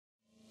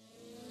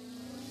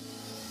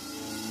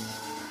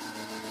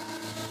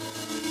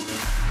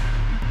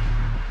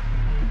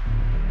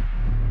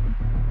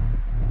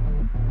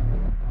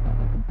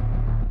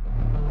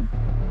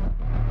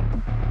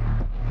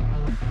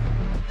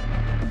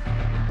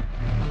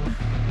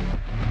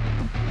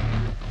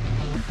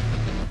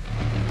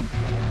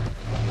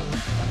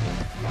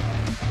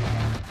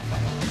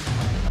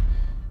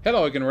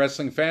Hello again,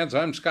 wrestling fans.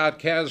 I'm Scott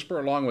Casper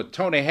along with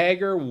Tony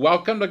Hager.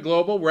 Welcome to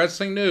Global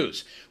Wrestling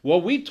News.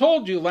 Well, we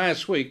told you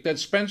last week that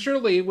Spencer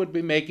Lee would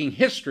be making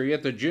history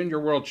at the Junior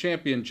World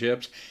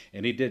Championships,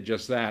 and he did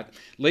just that.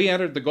 Lee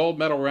entered the gold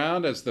medal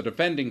round as the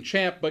defending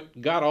champ,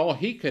 but got all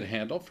he could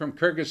handle from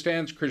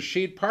Kyrgyzstan's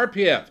Khurshid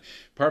Parpiev.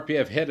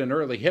 Parpiev hit an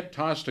early hip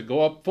toss to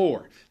go up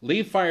 4.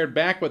 Lee fired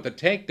back with a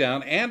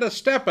takedown and a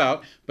step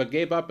out, but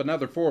gave up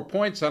another 4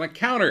 points on a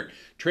counter.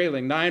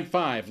 Trailing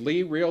 9-5,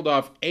 Lee reeled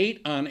off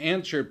 8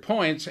 unanswered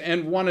points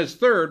and won his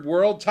third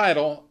world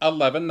title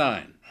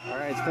 11-9. All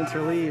right,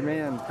 Spencer Lee,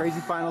 man, crazy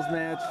finals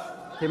match.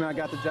 Came out,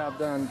 got the job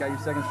done. Got your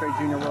second straight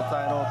junior world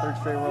title, third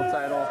straight world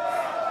title.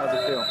 How's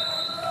it feel?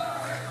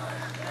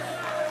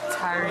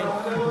 Tiring.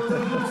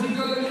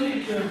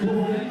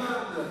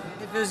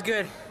 It feels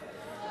good.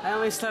 I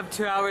only slept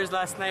 2 hours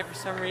last night for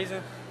some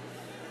reason.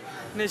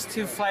 Missed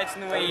 2 flights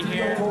on the way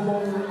here.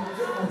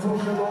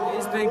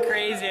 It's been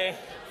crazy.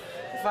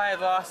 If I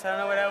had lost, I don't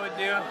know what I would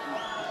do.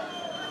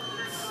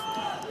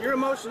 You're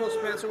emotional,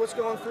 Spencer. What's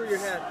going through your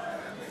head?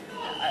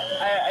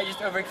 I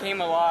just overcame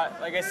a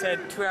lot. Like I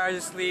said, 2 hours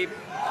of sleep.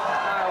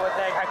 I don't know what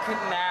the heck. I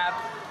couldn't nap.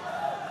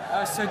 I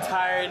was so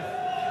tired.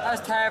 I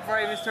was tired before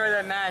I even started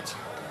that match.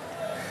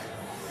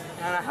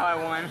 I don't know how I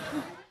won.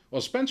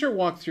 Well, Spencer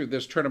walked through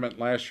this tournament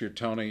last year,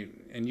 Tony,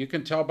 and you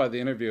can tell by the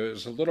interview it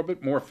was a little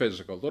bit more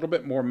physical, a little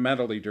bit more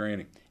mentally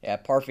draining. Yeah,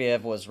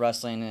 Parfiev was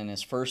wrestling in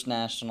his first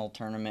national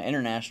tournament,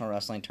 international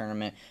wrestling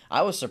tournament.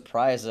 I was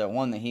surprised that,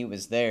 one, that he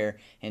was there,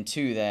 and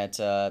two,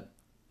 that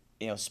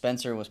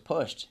Spencer was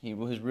pushed. He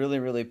was really,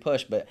 really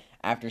pushed. But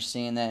after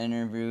seeing that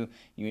interview,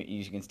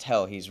 you can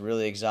tell he's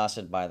really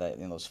exhausted by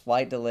those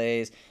flight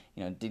delays.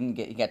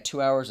 He got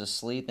 2 hours of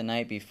sleep the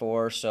night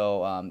before.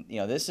 So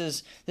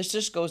this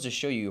just goes to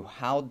show you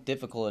how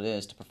difficult it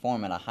is to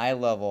perform at a high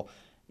level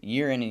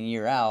year in and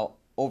year out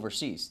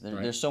overseas.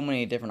 Right. There's so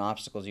many different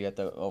obstacles you have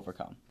to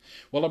overcome.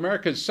 Well,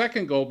 America's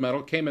second gold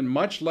medal came in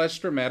much less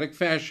dramatic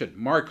fashion.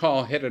 Mark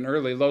Hall hit an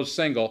early low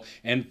single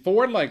and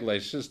 4 leg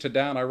laces to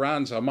down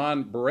Iran's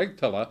Aman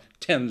Baregtala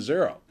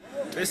 10-0.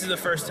 This is the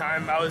first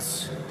time I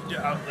was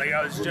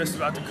just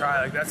about to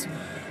cry. Like, that's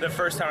the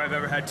first time I've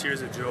ever had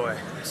tears of joy.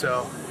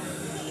 So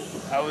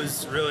I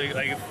was really,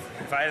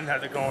 if I didn't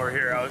have to come over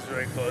here, I was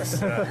really close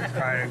to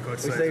crying in Coach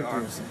Slade's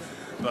arms.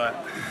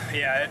 But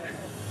yeah, it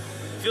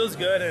feels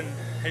good, and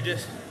it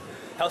just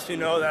helps me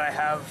know that I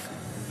have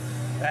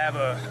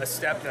a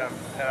step that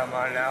I'm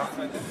on now,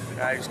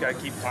 and I just got to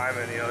keep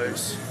climbing.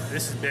 This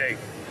is big.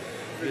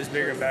 There's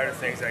bigger and better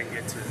things I can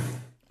get to.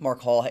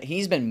 Mark Hall,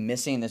 he's been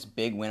missing this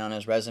big win on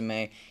his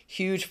resume.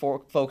 Huge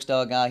folk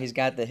style guy. He's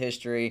got the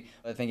history.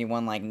 I think he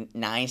won like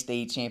 9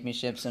 state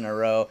championships in a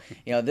row.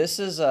 This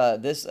is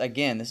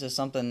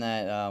something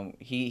that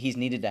he's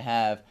needed to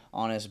have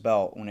on his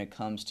belt when it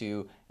comes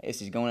to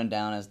he's going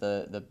down as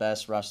the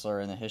best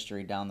wrestler in the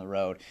history down the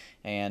road.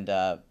 And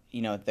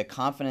the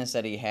confidence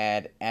that he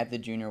had at the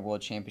Junior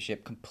World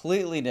Championship,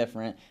 completely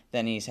different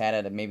than he's had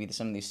at maybe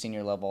some of these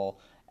senior level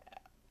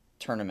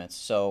tournaments.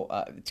 So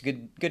it's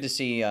good to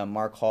see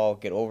Mark Hall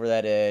get over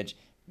that edge,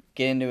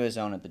 get into his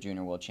own at the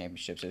Junior World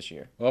Championships this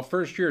year. Well,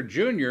 first-year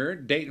junior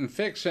Dayton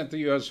Fix sent the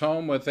U.S.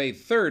 home with a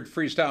third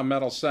freestyle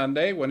medal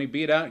Sunday when he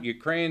beat out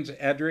Ukraine's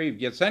Andriy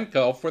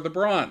Yatsenko for the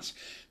bronze.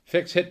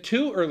 Fix hit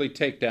 2 early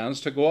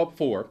takedowns to go up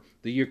 4.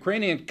 The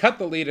Ukrainian cut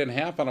the lead in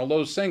half on a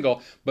low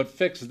single, but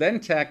Fix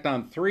then tacked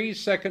on 3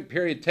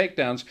 second-period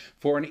takedowns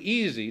for an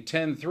easy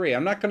 10-3.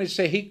 I'm not going to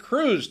say he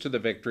cruised to the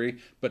victory,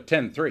 but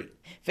 10-3.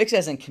 Fix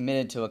hasn't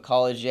committed to a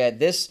college yet.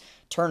 This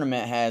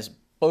tournament has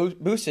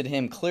boosted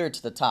him clear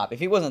to the top, if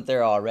he wasn't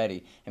there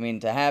already. I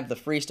mean, to have the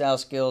freestyle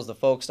skills, the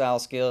folk style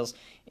skills,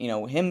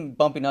 him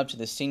bumping up to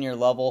the senior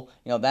level,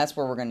 that's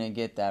where we're going to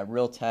get that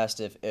real test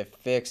if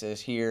Fix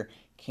is here.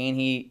 Can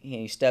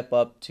he step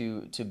up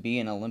to be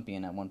an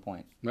Olympian at one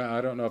point? Well,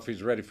 I don't know if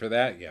he's ready for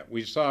that yet.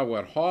 We saw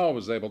what Hall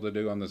was able to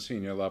do on the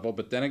senior level,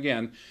 but then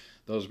again,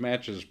 those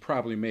matches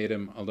probably made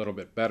him a little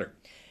bit better.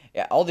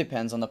 Yeah, all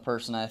depends on the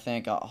person, I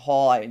think.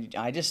 Hall,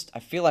 I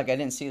feel like I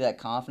didn't see that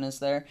confidence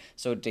there.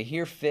 So to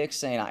hear Fix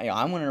saying,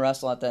 I'm going to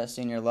wrestle at that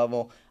senior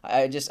level,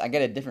 I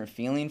get a different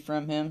feeling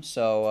from him.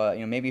 So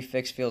maybe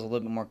Fix feels a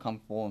little bit more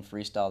comfortable in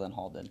freestyle than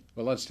Hall did.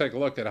 Well, let's take a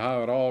look at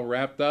how it all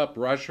wrapped up.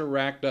 Russia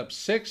racked up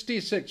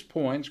 66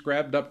 points,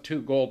 grabbed up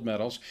 2 gold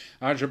medals.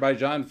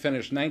 Azerbaijan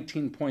finished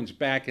 19 points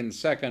back in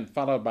second,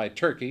 followed by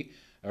Turkey,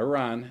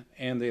 Iran,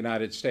 and the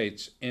United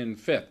States in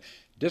fifth.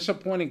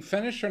 Disappointing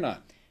finish or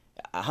not?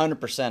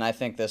 100%. I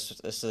think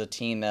this is a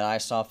team that I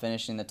saw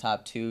finishing the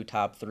top 2,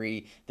 top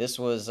 3. This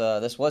was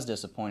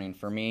disappointing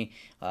for me.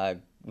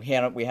 We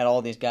had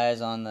all these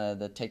guys on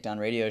the Takedown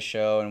radio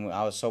show, and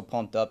I was so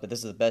pumped up that this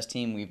is the best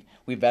team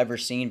we've ever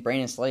seen.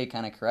 Brandon Slade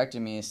kind of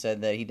corrected me and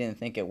said that he didn't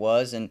think it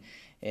was, and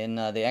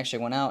they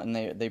actually went out and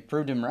they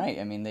proved him right.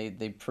 I mean,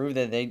 they proved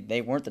that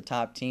they weren't the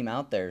top team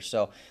out there.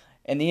 So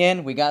in the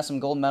end, we got some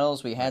gold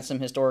medals. We had some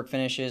historic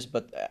finishes,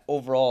 but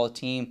overall, a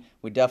team,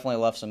 we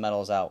definitely left some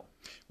medals out.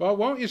 Well,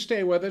 won't you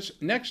stay with us?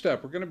 Next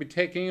up, we're going to be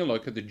taking a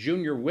look at the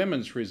junior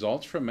women's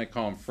results from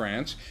Macomb,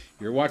 France.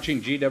 You're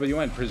watching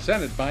GWN,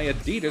 presented by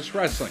Adidas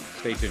Wrestling.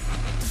 Stay tuned.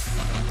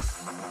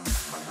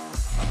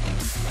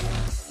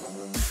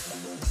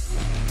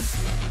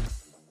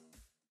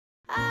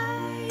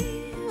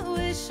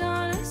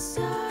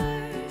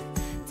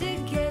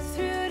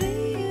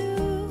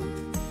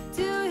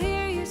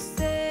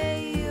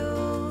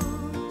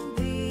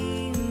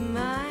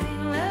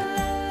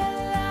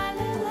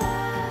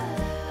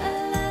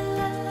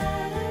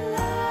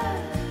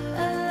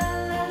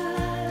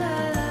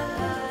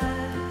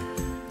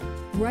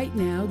 Right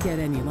now, get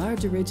any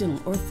large original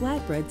or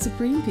flatbread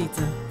Supreme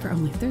Pizza for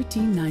only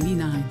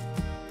 $13.99.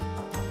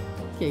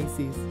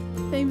 Casey's,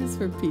 famous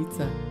for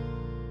pizza.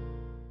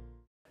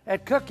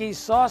 At Cookies,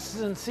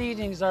 sauces and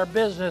seasonings are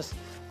business,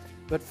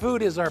 but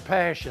food is our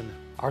passion.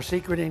 Our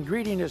secret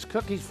ingredient is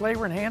Cookies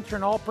Flavor Enhancer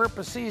and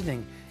All-Purpose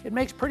Seasoning. It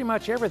makes pretty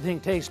much everything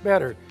taste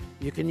better.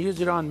 You can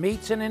use it on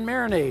meats and in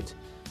marinades,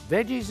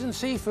 veggies and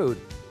seafood.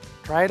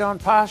 Try it on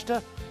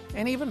pasta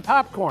and even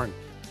popcorn.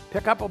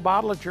 Pick up a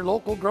bottle at your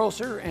local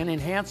grocer and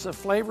enhance the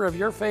flavor of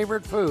your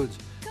favorite foods.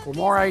 For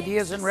more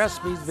ideas and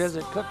recipes,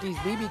 visit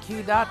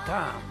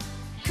cookiesbbq.com.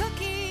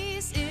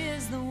 Cookies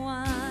is the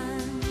one.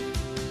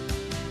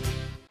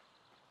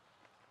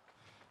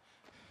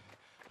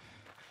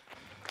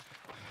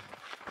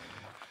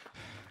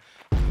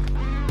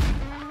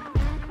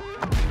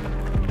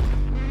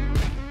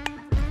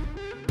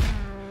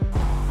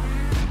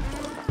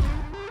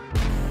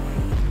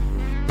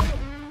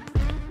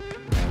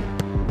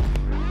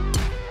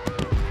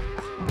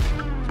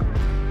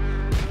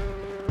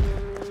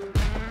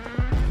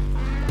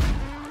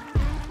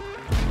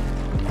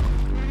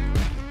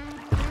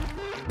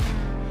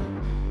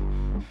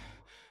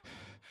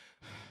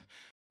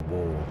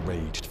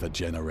 For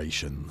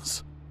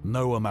generations.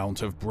 No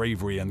amount of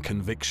bravery and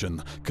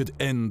conviction could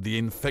end the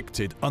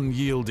infected,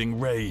 unyielding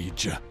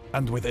rage.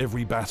 And with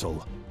every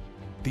battle,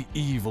 the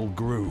evil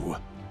grew,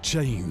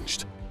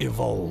 changed,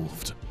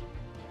 evolved.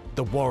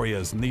 The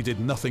warriors needed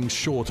nothing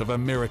short of a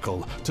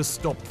miracle to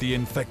stop the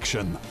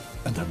infection,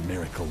 and a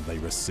miracle they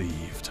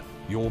received.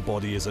 Your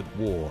body is at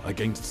war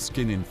against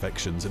skin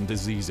infections and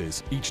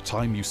diseases each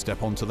time you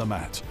step onto the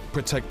mat.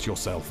 Protect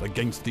yourself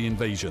against the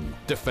invasion.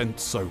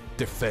 Defense Soap.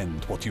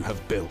 Defend what you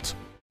have built.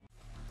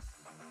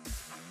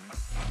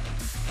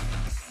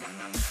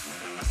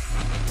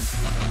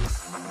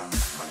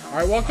 All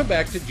right, welcome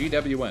back to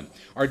GWN.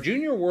 Our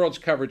Junior Worlds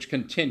coverage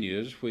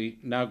continues. We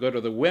now go to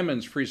the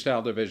women's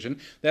freestyle division.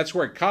 That's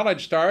where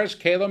college stars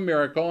Kayla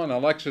Miracle and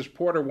Alexis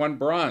Porter won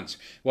bronze.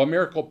 Well,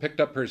 Miracle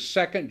picked up her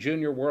second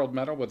Junior World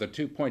medal with a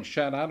 2-point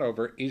shutout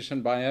over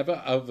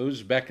Isanbayeva of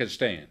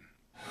Uzbekistan.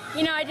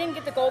 You know, I didn't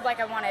get the gold like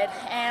I wanted,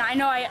 and I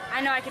know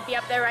I could be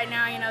up there right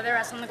now. You know, they're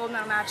wrestling the gold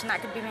medal match, and that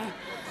could be me.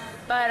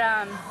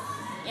 But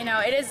you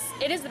know, it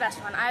is the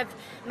best one. I've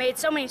made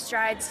so many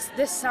strides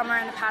this summer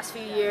and the past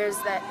few years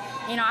that,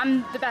 you know,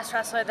 I'm the best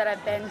wrestler that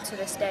I've been to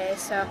this day.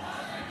 So,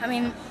 I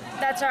mean,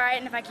 that's all right.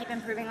 And if I keep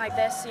improving like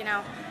this, you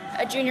know,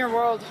 a junior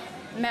world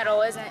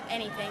medal isn't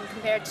anything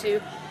compared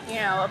to, you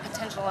know, a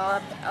potential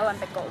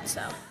Olympic gold.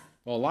 So.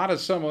 Well, a lot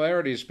of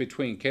similarities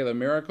between Kayla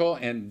Miracle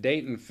and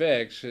Dayton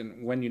Fix.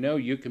 And when you know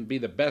you can be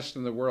the best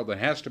in the world, it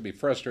has to be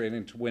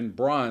frustrating to win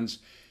bronze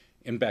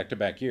in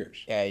back-to-back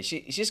years. Yeah,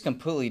 she's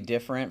completely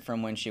different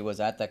from when she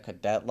was at the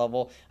cadet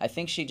level. I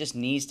think she just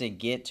needs to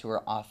get to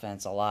her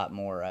offense a lot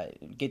more,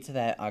 get to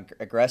that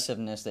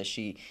aggressiveness that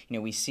she, you know,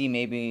 we see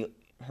maybe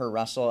her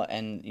wrestle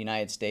in the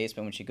United States,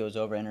 but when she goes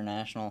over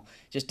international,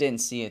 just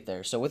didn't see it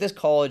there. So with this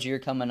college year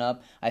coming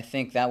up, I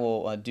think that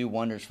will do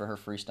wonders for her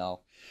freestyle.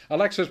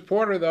 Alexis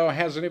Porter, though,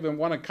 hasn't even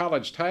won a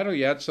college title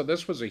yet, so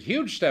this was a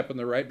huge step in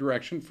the right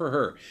direction for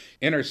her.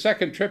 In her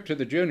second trip to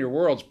the Junior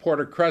Worlds,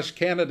 Porter crushed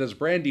Canada's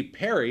Brandy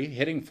Perry,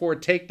 hitting 4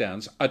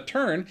 takedowns, a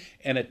turn,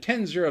 and a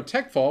 10-0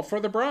 tech fall for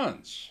the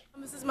bronze.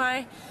 This is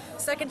my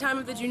second time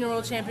at the Junior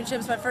World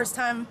Championships. My first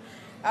time,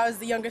 I was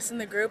the youngest in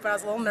the group. I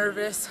was a little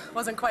nervous.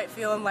 Wasn't quite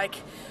feeling like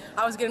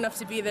I was good enough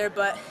to be there,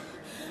 but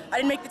I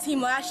didn't make the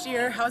team last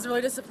year. I was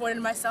really disappointed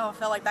in myself. I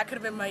felt like that could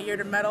have been my year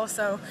to medal,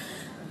 so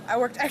I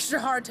worked extra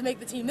hard to make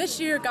the team this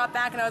year, got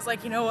back, and I was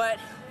like, you know what?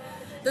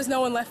 There's no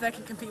one left that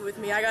can compete with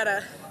me.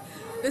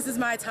 This is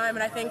my time,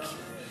 and I think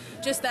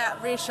just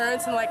that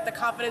reassurance and like the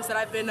confidence that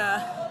I've been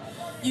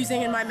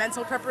using in my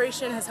mental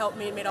preparation has helped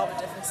me and made all the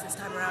difference this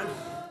time around.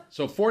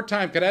 So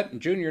 4-time cadet and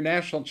junior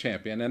national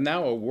champion, and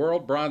now a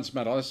world bronze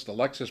medalist,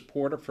 Alexis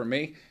Porter, for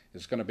me,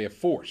 is going to be a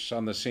force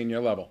on the senior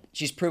level.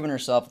 She's proven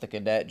herself at the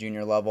cadet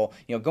junior level.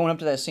 You know, going up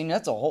to that senior,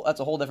 that's a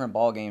whole different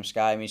ball game,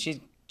 Sky. I mean, she's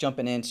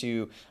jumping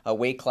into a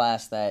weight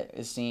class that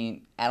is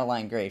seeing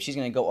Adeline Graves. She's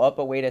going to go up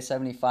a weight at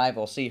 75.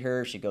 We'll see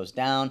her. If she goes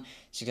down,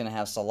 she's going to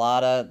have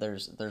Salada.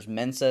 There's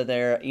Mensa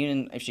there.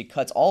 Even if she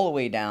cuts all the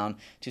way down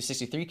to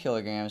 63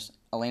 kilograms,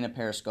 Elena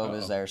Periscova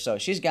is there. So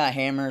she's got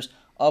hammers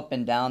up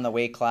and down the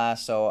weight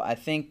class. So I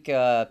think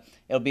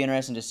it'll be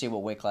interesting to see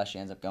what weight class she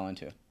ends up going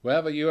to.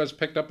 Well, the U.S.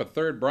 picked up a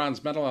third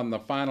bronze medal on the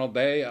final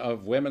day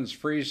of women's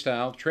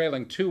freestyle,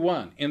 trailing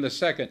 2-1. In the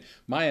second,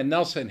 Maya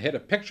Nelson hit a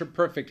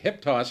picture-perfect hip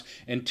toss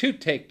and 2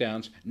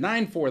 takedowns,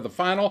 9-4 the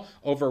final,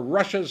 over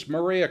Russia's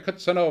Maria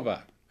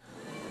Kutsanova.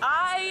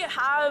 I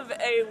have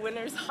a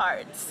winner's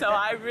heart, so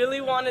I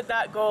really wanted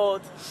that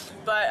gold,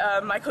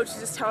 but my coach is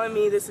just telling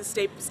me this is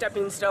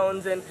stepping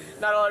stones and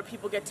not a lot of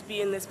people get to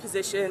be in this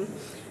position,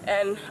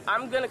 and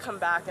I'm going to come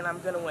back and I'm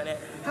going to win it.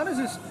 How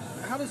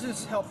does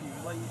this help you?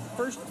 Like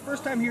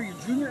first time here, you're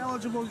junior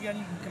eligible again,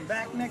 you can come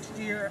back next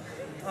year.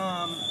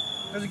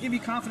 Does it give you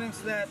confidence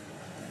that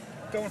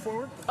going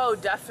forward? Oh,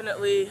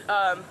 definitely.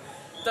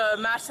 The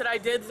match that I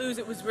did lose,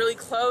 it was really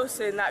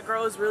close, and that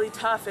girl is really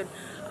tough, and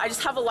I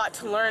just have a lot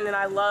to learn, and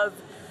I love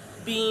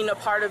being a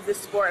part of this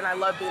sport, and I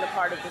love being a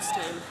part of this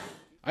team.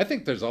 I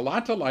think there's a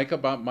lot to like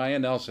about Maya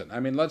Nelson. I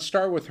mean, let's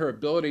start with her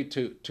ability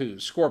to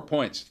score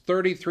points,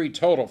 33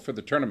 total for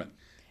the tournament.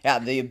 Yeah,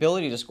 the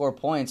ability to score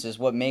points is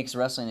what makes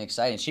wrestling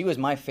exciting. She was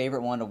my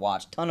favorite one to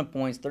watch. Ton of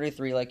points,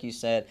 33 like you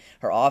said.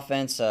 Her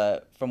offense,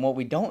 from what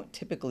we don't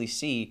typically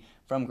see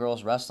from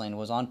girls wrestling,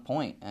 was on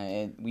point.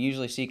 We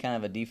usually see kind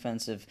of a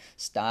defensive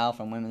style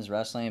from women's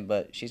wrestling,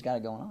 but she's got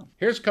it going on.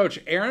 Here's Coach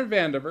Aaron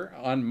Vandiver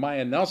on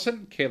Maya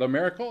Nelson, Kayla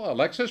Miracle,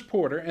 Alexis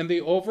Porter, and the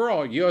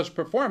overall U.S.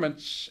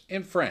 performance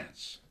in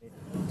France.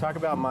 Talk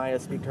about Maya,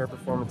 speak to her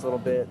performance a little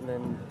bit, and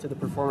then to the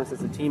performance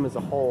as a team as a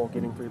whole,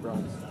 getting 3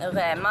 bronze.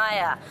 Okay,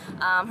 Maya,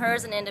 her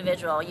as an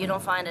individual, you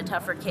don't find a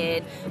tougher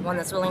kid, one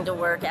that's willing to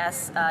work,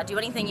 do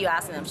anything you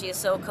ask them. She is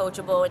so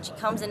coachable, and she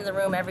comes into the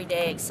room every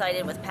day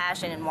excited with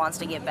passion and wants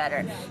to get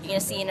better. You're going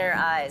to see in her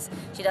eyes.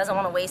 She doesn't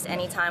want to waste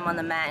any time on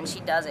the mat, and she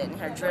doesn't.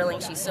 Her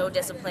drilling, she's so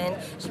disciplined.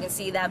 She can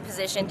see that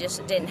position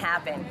just didn't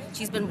happen.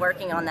 She's been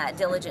working on that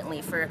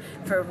diligently for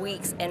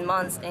weeks and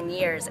months and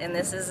years, and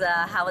this is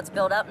how it's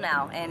built up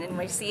now. And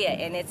we see it,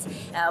 and it's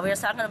we were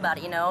talking about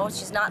it, you know,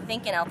 she's not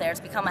thinking out there. It's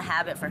become a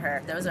habit for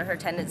her. Those are her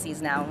tendencies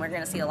now, and we're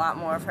going to see a lot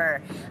more of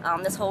her.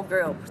 This whole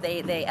group,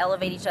 they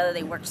elevate each other.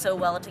 They work so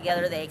well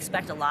together. They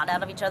expect a lot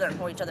out of each other and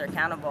hold each other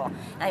accountable.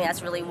 I think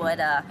that's really what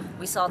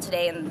we saw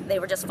today, and they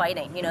were just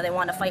fighting. You know, they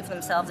wanted to fight for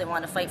themselves. They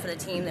wanted to fight for the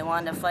team. They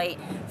wanted to fight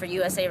for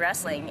USA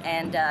Wrestling,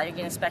 and you're going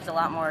to expect a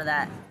lot more of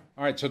that.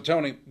 All right, so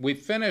Tony, we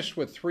finished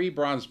with 3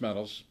 bronze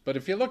medals, but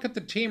if you look at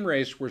the team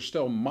race, we're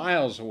still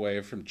miles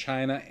away from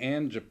China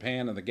and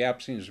Japan, and the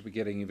gap seems to be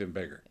getting even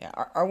bigger. Yeah,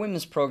 our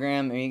women's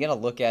program, I mean, you got to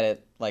look at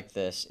it like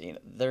this. You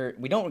know,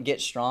 we don't get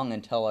strong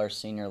until our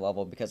senior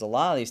level, because a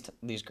lot of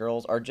these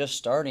girls are just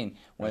starting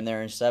when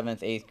they're in 7th,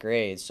 8th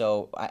grade.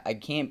 So I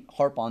can't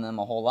harp on them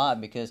a whole lot,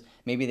 because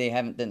maybe they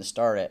didn't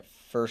start at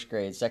 1st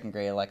grade, 2nd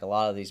grade like a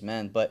lot of these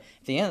men. But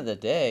at the end of the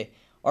day,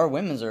 our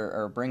women's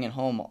are bringing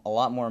home a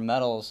lot more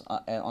medals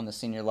on the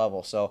senior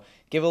level. So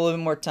give it a little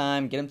bit more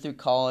time, get them through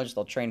college.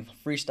 They'll train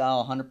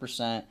freestyle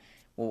 100%.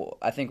 Well,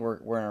 I think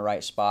we're in a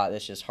right spot.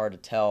 It's just hard to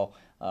tell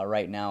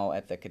right now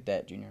at the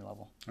cadet junior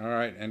level. All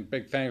right, and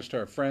big thanks to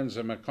our friends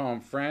in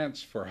Macomb,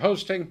 France for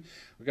hosting.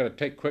 We've got to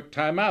take a quick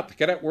time out. The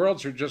Cadet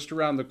Worlds are just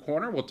around the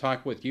corner. We'll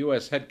talk with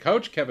U.S. head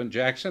coach Kevin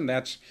Jackson.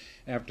 That's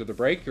after the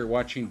break. You're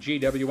watching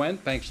GWN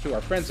thanks to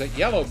our friends at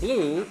Yellow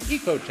Blue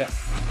Ecotech.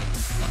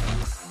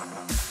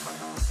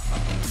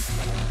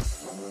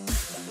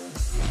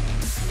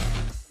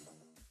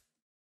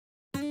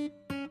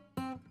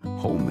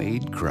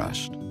 Homemade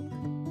crust,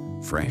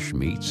 fresh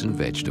meats and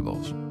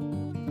vegetables,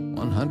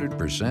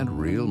 100%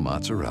 real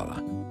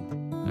mozzarella.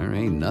 There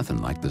ain't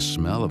nothing like the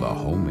smell of a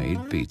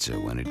homemade pizza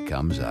when it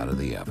comes out of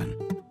the oven.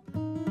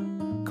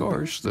 Of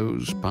course,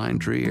 those pine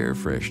tree air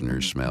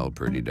fresheners smell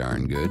pretty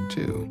darn good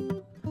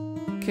too.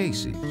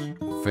 Casey's,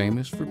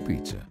 famous for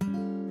pizza.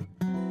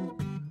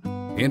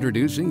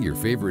 Introducing your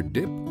favorite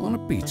dip on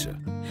a pizza.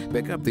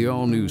 Pick up the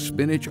all-new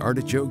spinach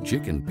artichoke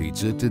chicken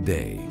pizza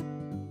today.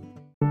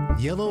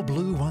 Yellow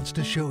Blue wants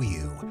to show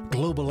you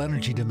global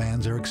energy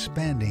demands are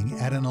expanding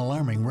at an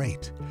alarming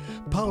rate.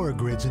 Power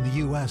grids in the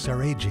U.S.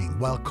 are aging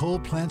while coal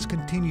plants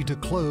continue to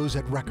close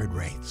at record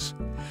rates.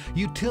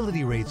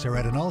 Utility rates are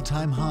at an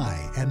all-time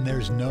high and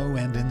there's no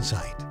end in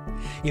sight.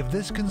 If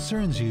this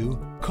concerns you,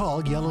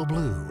 call Yellow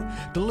Blue,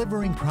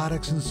 delivering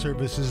products and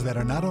services that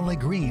are not only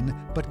green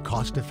but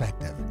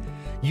cost-effective.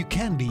 You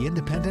can be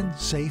independent,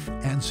 safe,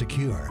 and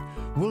secure.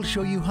 We'll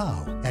show you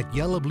how at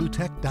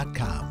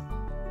yellowbluetech.com.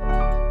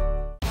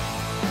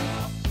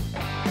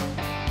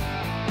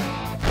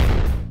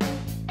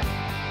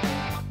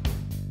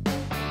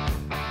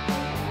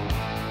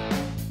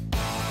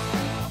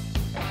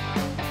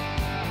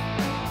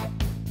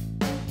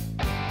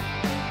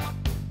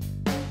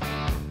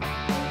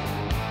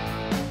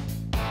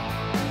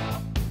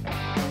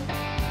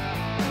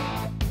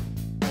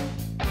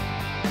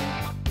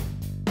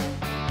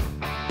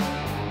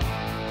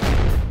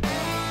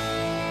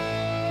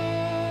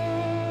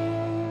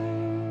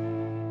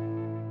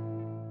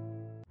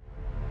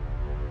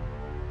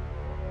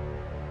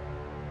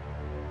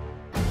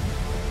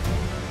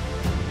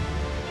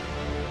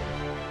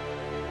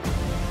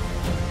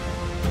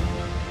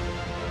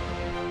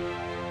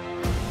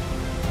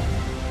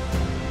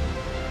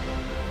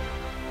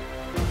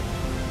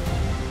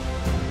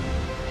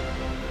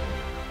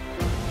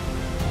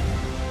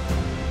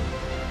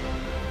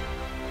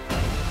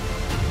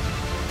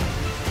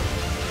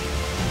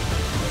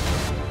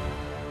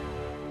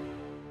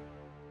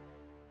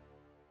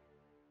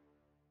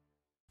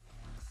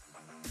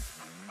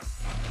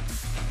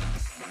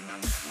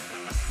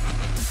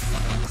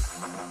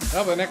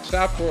 Well, the next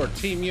stop for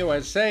Team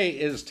USA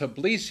is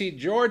Tbilisi,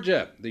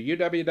 Georgia. The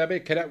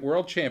UWW Cadet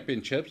World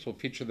Championships will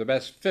feature the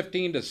best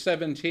 15 to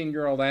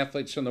 17-year-old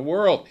athletes in the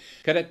world.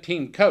 Cadet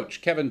team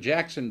coach Kevin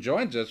Jackson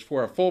joins us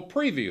for a full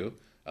preview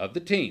of the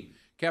team.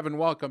 Kevin,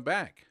 welcome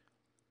back.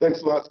 Thanks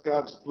a lot,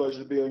 Scott. It's a pleasure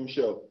to be on your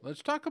show.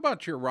 Let's talk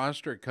about your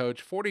roster,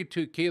 Coach.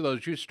 42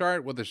 kilos. You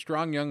start with a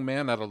strong young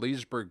man out of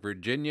Leesburg,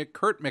 Virginia,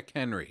 Kurt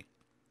McHenry.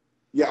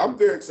 Yeah, I'm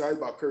very excited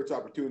about Kurt's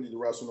opportunity to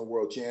wrestle in the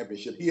World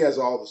Championship. He has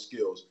all the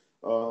skills.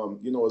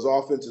 His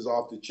offense is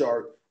off the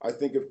chart. I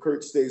think if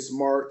Kurt stays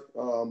smart,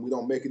 we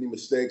don't make any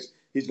mistakes,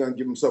 he's going to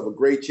give himself a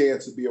great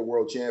chance to be a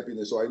world champion.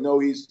 And so I know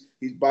he's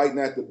biting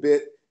at the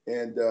bit,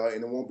 and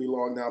it won't be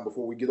long now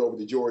before we get over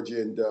to Georgia,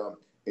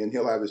 and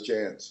he'll have his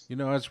chance.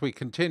 As we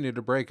continue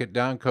to break it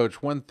down,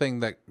 Coach, one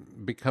thing that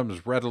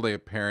becomes readily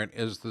apparent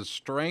is the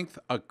strength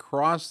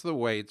across the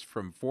weights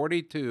from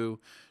 42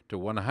 to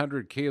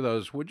 100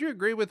 kilos. Would you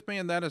agree with me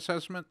in that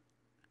assessment?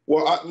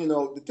 Well,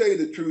 to tell you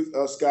the truth,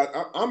 Scott,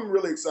 I'm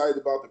really excited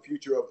about the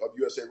future of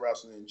USA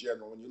Wrestling in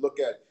general. When you look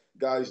at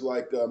guys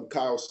like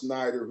Kyle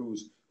Snyder,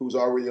 who's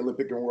already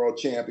Olympic and world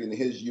champion in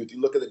his youth,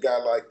 you look at a guy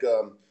like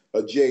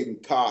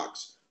Jaden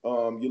Cox.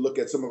 You look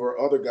at some of our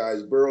other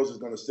guys. Burroughs is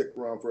going to stick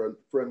around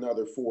for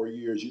another 4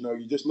 years.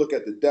 You just look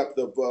at the depth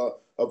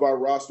of our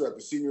roster at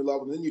the senior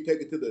level, and then you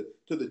take it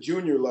to the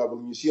junior level,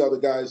 and you see how the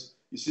guys.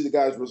 You see the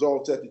guys'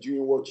 results at the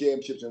Junior World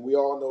Championships, and we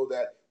all know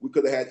that we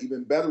could have had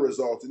even better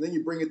results. And then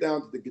you bring it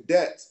down to the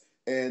cadets,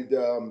 and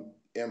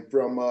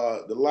from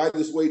the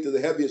lightest weight to the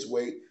heaviest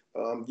weight,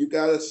 you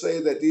got to say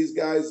that these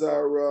guys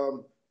are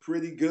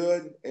pretty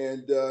good,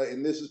 and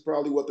this is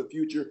probably what the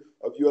future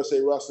of USA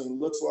Wrestling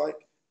looks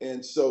like.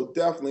 And so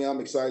definitely I'm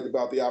excited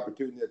about the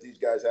opportunity that these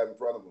guys have in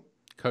front of them.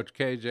 Coach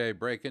KJ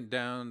breaking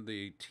down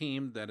the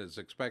team that is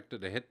expected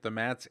to hit the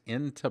mats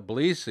in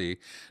Tbilisi.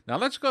 Now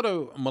let's go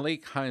to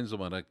Malik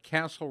Heinzelman at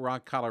Castle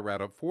Rock,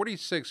 Colorado.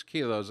 46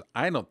 kilos.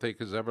 I don't think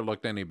has ever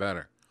looked any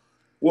better.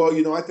 Well,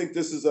 I think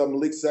this is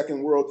Malik's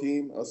second world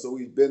team. So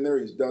he's been there.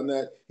 He's done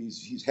that.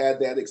 He's had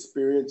that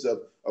experience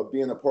of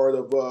being a part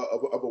of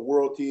a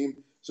world team.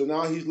 So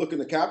now he's looking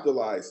to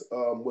capitalize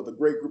with a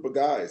great group of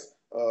guys.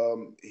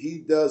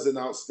 He does an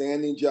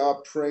outstanding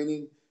job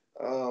training.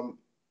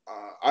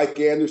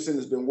 Ike Anderson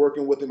has been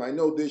working with him, I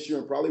know, this year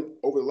and probably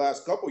over the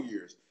last couple of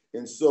years.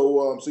 And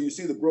so you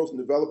see the growth and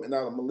development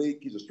out of Malik.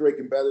 He's a straight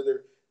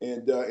competitor,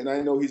 and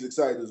I know he's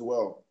excited as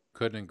well.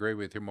 Couldn't agree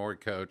with you more,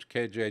 Coach.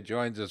 KJ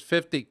joins us.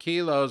 50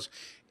 kilos.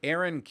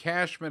 Aaron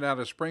Cashman out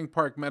of Spring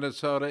Park,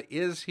 Minnesota.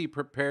 Is he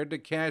prepared to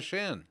cash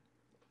in?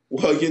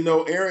 Well,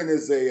 Aaron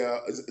is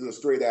a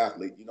straight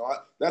athlete.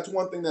 That's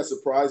one thing that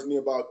surprised me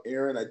about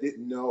Aaron. I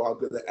didn't know how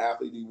good an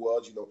athlete he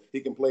was. He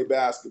can play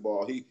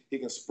basketball. He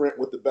can sprint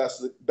with the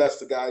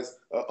best of guys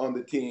on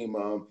the team.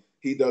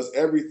 He does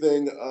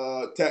everything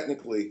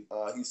technically.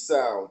 He's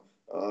sound,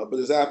 but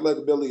his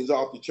athletic ability is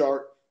off the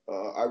chart.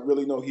 I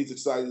really know he's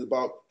excited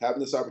about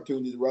having this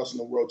opportunity to wrestle in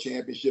the World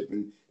Championship,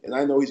 and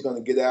I know he's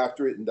going to get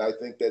after it. And I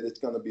think that it's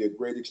going to be a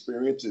great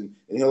experience, and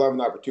he'll have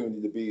an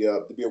opportunity to be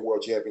a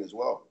world champion as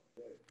well.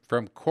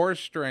 From core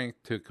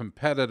strength to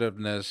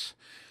competitiveness,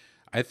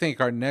 I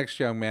think our next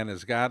young man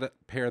has got to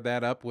pair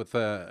that up with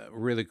a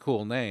really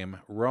cool name.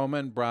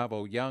 Roman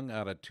Bravo Young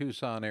out of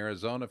Tucson,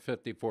 Arizona,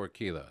 54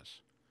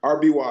 kilos.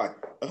 RBY.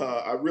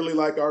 I really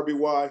like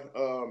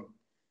RBY.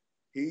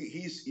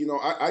 He's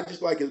I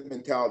just like his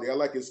mentality. I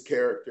like his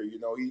character.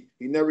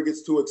 He never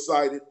gets too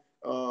excited.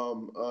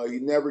 He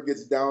never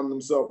gets down on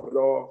himself at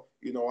all.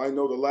 I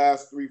know the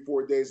last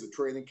 3-4 days of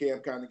training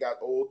camp kind of got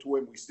old to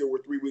him. We still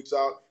were 3 weeks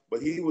out, but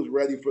he was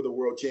ready for the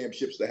World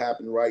Championships to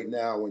happen right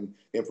now. And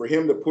for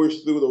him to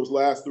push through those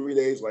last 3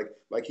 days,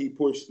 like he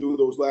pushed through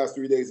those last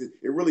 3 days, it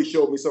really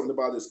showed me something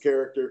about his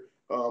character.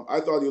 I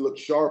thought he looked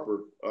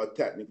sharper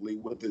technically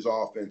with his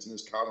offense and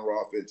his counter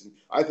offense. And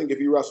I think if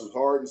he wrestles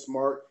hard and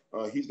smart,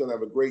 he's going to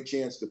have a great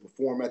chance to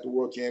perform at the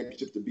World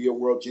Championships, to be a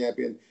world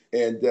champion,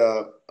 and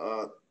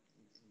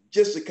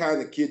just the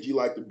kind of kid you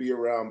like to be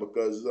around,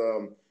 because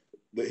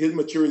his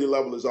maturity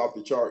level is off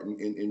the chart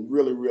and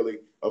really, really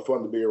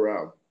fun to be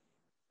around.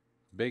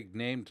 Big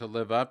name to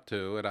live up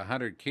to at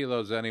 100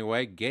 kilos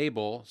anyway.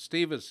 Gable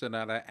Stevenson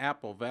out of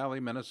Apple Valley,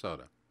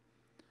 Minnesota.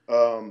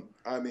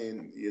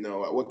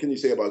 What can you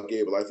say about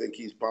Gable? I think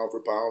he's pound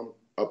for pound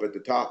up at the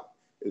top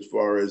as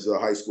far as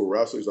high school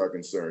wrestlers are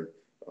concerned.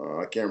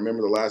 I can't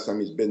remember the last time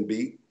he's been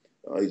beat.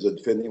 He's a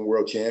defending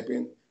world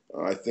champion.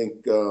 I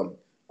think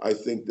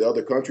the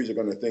other countries are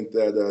going to think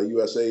that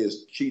USA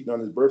is cheating on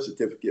his birth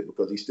certificate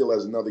because he still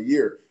has another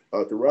year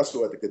to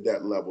wrestle at the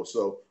cadet level.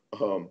 So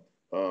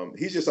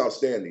he's just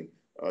outstanding.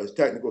 His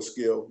technical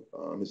skill,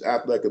 his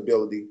athletic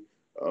ability,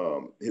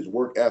 his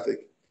work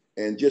ethic,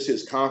 and just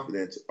his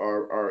confidence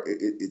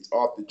it's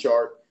off the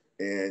chart.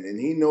 And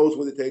he knows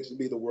what it takes to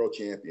be the world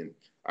champion.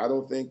 I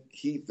don't think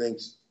he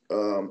thinks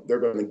they're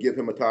going to give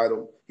him a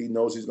title. He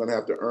knows he's going to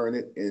have to earn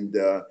it. And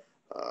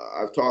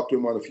I've talked to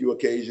him on a few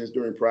occasions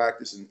during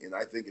practice, and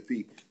I think if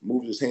he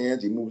moves his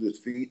hands, he moves his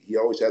feet, he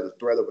always has a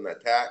threat of an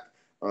attack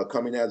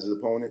coming at his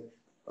opponent.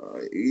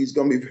 He's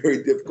going to be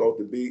very difficult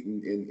to beat,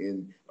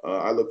 and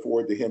I look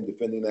forward to him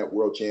defending that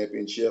world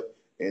championship.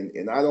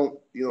 And I don't,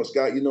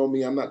 Scott, you know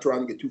me, I'm not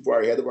trying to get too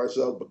far ahead of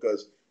ourselves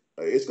because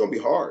it's going to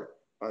be hard.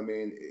 I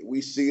mean,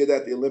 we see it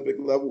at the Olympic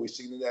level. We've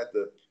seen it at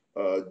the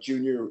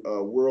junior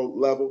world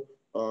level.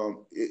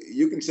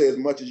 You can say as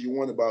much as you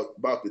want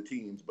about the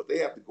teams, but they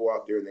have to go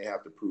out there and they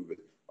have to prove it.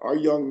 Our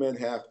young men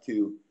have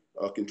to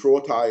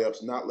control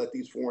tie-ups, not let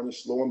these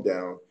foreigners slow them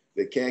down.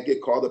 They can't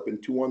get caught up in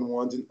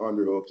 2-on-1s and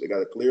underhooks. They got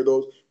to clear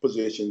those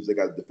positions. They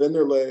got to defend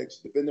their legs,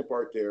 defend their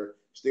parterre,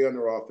 stay on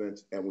their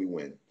offense, and we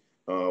win.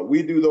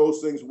 We do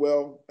those things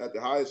well at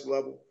the highest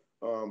level.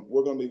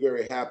 We're going to be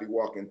very happy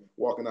walking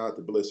out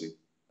to Tbilisi.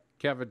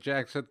 Kevin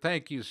Jackson,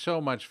 thank you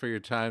so much for your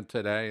time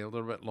today. A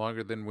little bit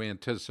longer than we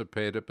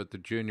anticipated, but the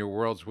Junior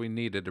Worlds, we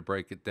needed to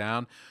break it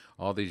down.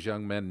 All these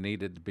young men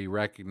needed to be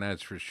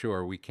recognized for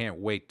sure. We can't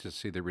wait to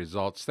see the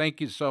results.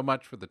 Thank you so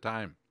much for the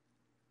time.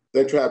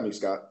 Thanks for having me,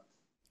 Scott.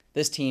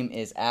 This team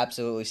is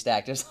absolutely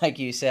stacked, just like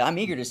you said. I'm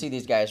eager to see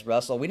these guys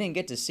wrestle. We didn't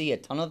get to see a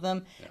ton of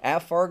them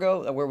at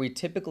Fargo, where we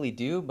typically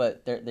do,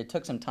 but they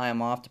took some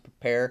time off to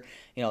prepare.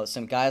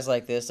 Some guys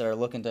like this that are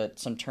looking to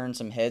turn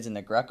some heads in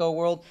the Greco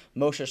world.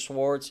 Moshe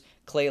Schwartz,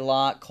 Clay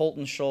Lott,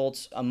 Colton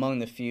Schultz, among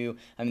the few.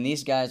 I mean,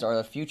 these guys are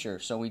the future,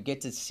 so we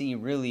get to see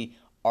really,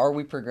 are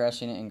we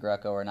progressing in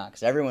Greco or not?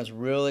 Because everyone's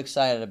real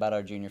excited about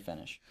our junior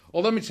finish.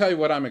 Well, let me tell you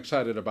what I'm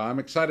excited about. I'm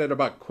excited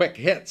about quick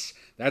hits.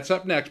 That's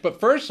up next. But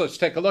first, let's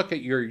take a look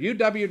at your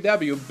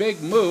UWW Big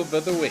Move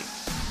of the Week.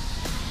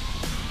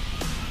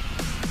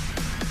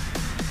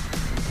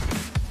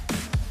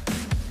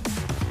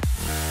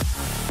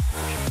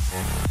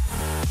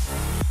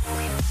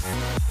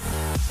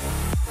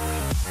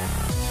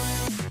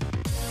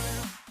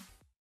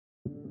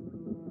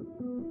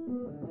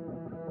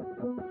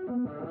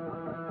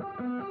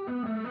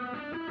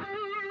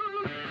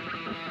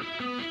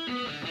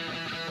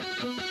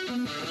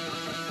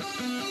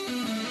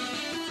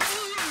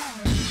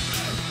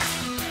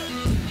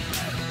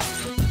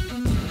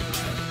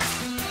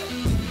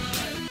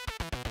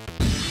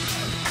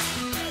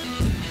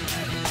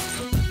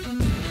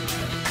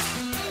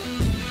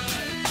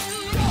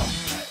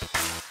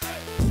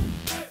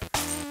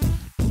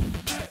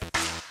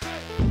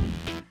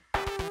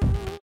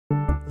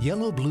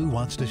 Yellow Blue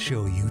wants to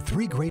show you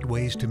 3 great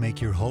ways to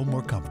make your home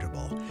more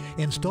comfortable.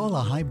 Install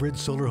a hybrid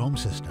solar home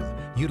system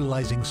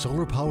utilizing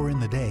solar power in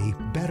the day,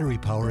 battery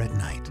power at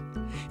night.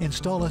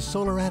 Install a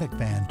solar attic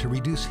fan to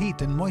reduce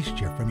heat and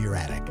moisture from your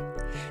attic.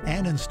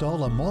 And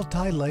install a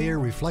multi-layer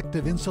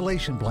reflective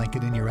insulation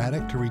blanket in your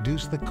attic to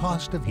reduce the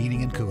cost of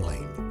heating and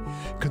cooling.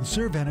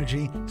 Conserve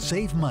energy,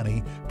 save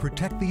money,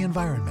 protect the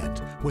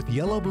environment with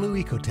Yellow Blue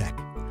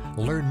Ecotech.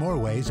 Learn more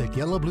ways at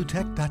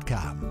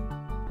yellowbluetech.com.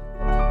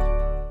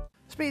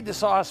 Speed the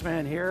Sauce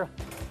Man here.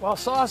 While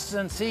sauces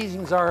and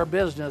seasonings are our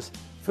business,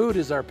 food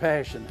is our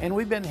passion, and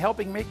we've been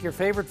helping make your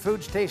favorite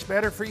foods taste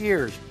better for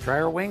years.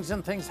 Try our Wings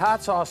and Things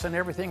hot sauce and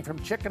everything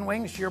from chicken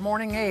wings to your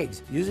morning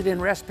eggs. Use it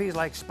in recipes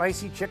like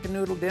spicy chicken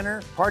noodle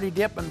dinner, party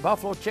dip, and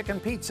buffalo chicken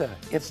pizza.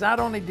 It's not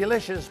only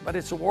delicious, but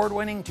it's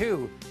award-winning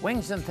too.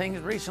 Wings and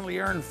Things recently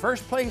earned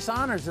first place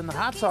honors in the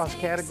hot sauce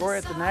category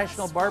at the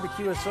National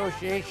Barbecue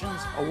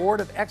Association's Award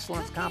of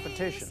Excellence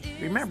competition.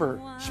 Remember,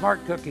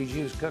 smart cookies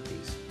use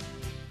cookies.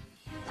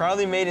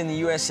 Proudly made in the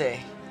USA,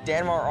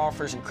 Danmar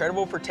offers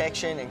incredible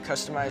protection and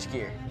customized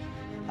gear.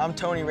 I'm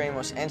Tony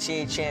Ramos,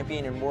 NCAA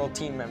champion and world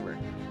team member.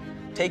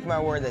 Take my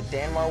word that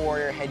Danmar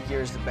Warrior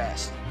headgear is the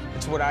best.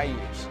 It's what I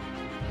use.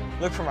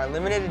 Look for my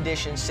limited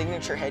edition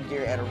signature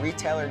headgear at a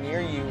retailer near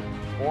you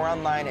or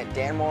online at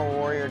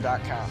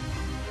danmarwarrior.com.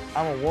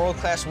 I'm a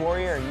world-class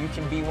warrior and you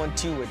can be one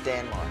too with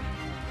Danmar.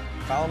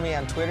 Follow me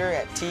on Twitter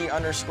at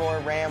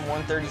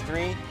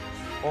T_Ram133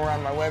 or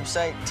on my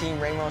website,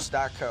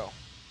 teamramos.co.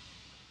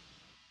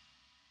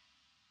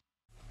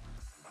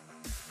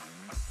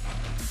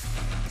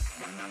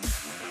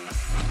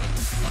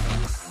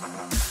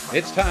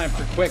 It's time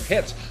for Quick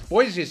Hits.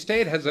 Boise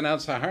State has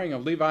announced the hiring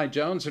of Levi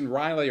Jones and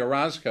Riley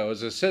Orozco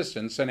as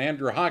assistants and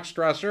Andrew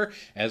Hochstrasser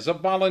as a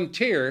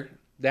volunteer.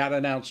 That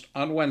announced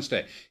on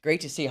Wednesday. Great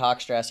to see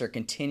Hochstrasser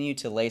continue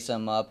to lace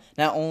him up,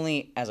 not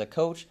only as a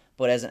coach,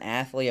 but as an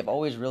athlete. I've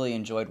always really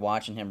enjoyed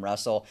watching him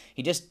wrestle.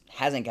 He just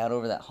hasn't got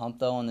over that hump,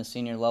 though, on the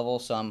senior level,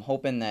 so I'm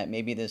hoping that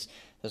maybe this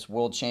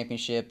world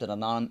championship at a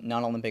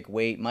non-Olympic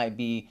weight might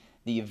be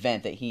the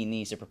event that he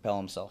needs to propel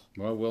himself.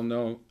 Well, we'll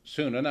know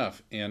soon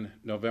enough in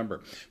November.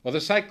 Well, the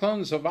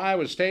Cyclones of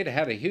Iowa State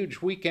had a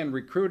huge weekend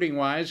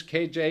recruiting-wise.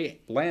 KJ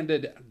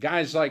landed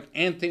guys like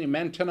Anthony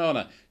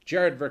Mantanona,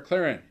 Jared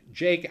Verclaren,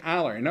 Jake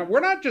Aller. Now, we're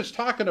not just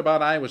talking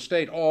about Iowa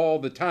State all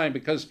the time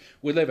because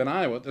we live in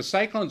Iowa. The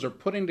Cyclones are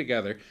putting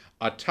together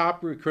a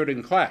top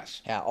recruiting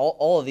class. Yeah,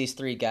 all of these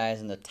 3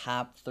 guys in the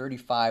top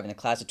 35 in the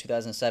class of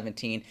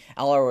 2017.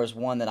 Aller was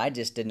one that I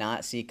just did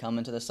not see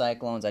coming to the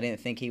Cyclones. I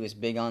didn't think he was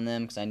big on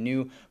them because I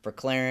knew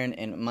Verclaren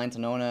and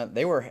Mantanona,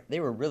 they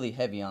were really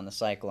heavy on the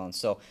Cyclones.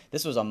 So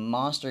this was a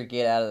monster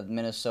get out of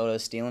Minnesota,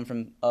 stealing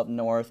from up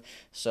north.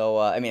 So,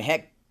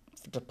 heck,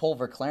 to pull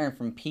Verclaren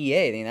from PA.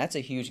 I mean, that's a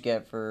huge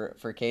get for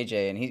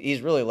KJ, and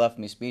he's really left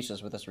me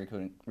speechless with this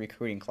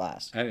recruiting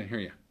class. I didn't hear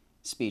you.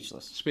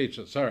 Speechless.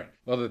 Speechless. All right.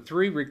 Well, the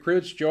 3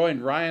 recruits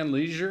joined Ryan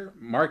Leisure,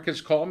 Marcus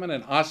Coleman,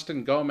 and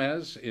Austin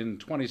Gomez in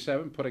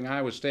 27, putting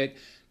Iowa State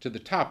to the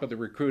top of the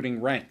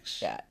recruiting ranks.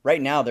 Yeah. Right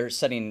now, they're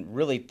sitting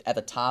really at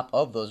the top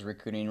of those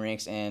recruiting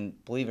ranks, and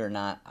believe it or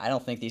not, I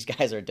don't think these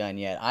guys are done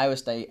yet. Iowa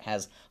State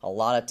has a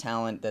lot of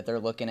talent that they're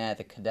looking at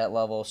the cadet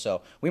level,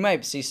 so we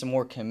might see some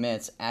more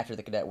commits after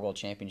the Cadet World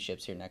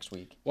Championships here next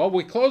week. Well,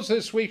 we close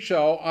this week's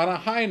show on a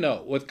high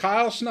note with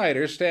Kyle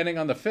Snyder standing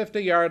on the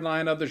 50-yard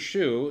line of the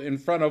shoe in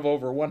front of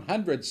over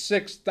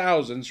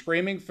 106,000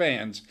 screaming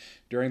fans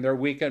during their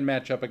weekend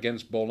matchup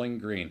against Bowling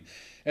Green.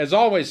 As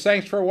always,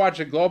 thanks for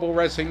watching Global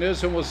Wrestling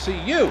News, and we'll see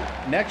you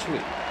next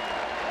week.